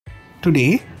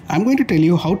Today, I'm going to tell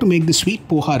you how to make the sweet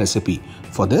poha recipe.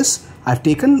 For this, I've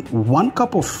taken 1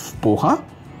 cup of poha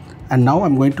and now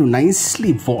I'm going to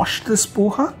nicely wash this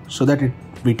poha so that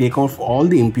we take off all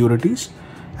the impurities,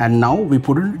 and now we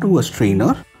put it into a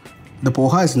strainer. The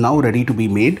poha is now ready to be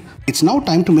made. It's now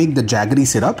time to make the jaggery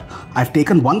syrup. I've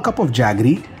taken 1 cup of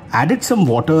jaggery, added some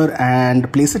water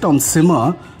and place it on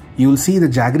simmer. You'll see the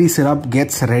jaggery syrup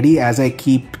gets ready as I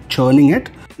keep churning it.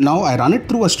 Now I run it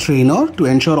through a strainer to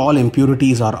ensure all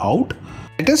impurities are out.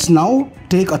 Let us now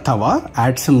take a tawa,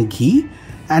 add some ghee,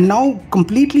 and now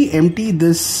completely empty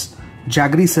this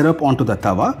jaggery syrup onto the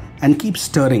tawa and keep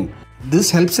stirring.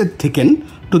 This helps it thicken.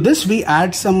 To this we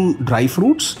add some dry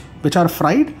fruits which are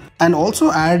fried and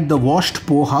also add the washed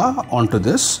poha onto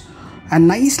this and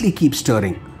nicely keep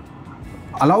stirring.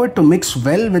 Allow it to mix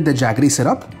well with the jaggery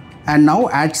syrup and now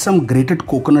add some grated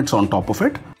coconuts on top of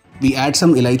it. We add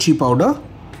some elaichi powder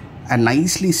and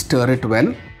nicely stir it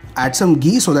well. Add some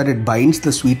ghee so that it binds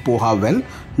the sweet poha well.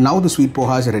 Now the sweet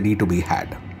poha is ready to be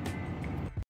had.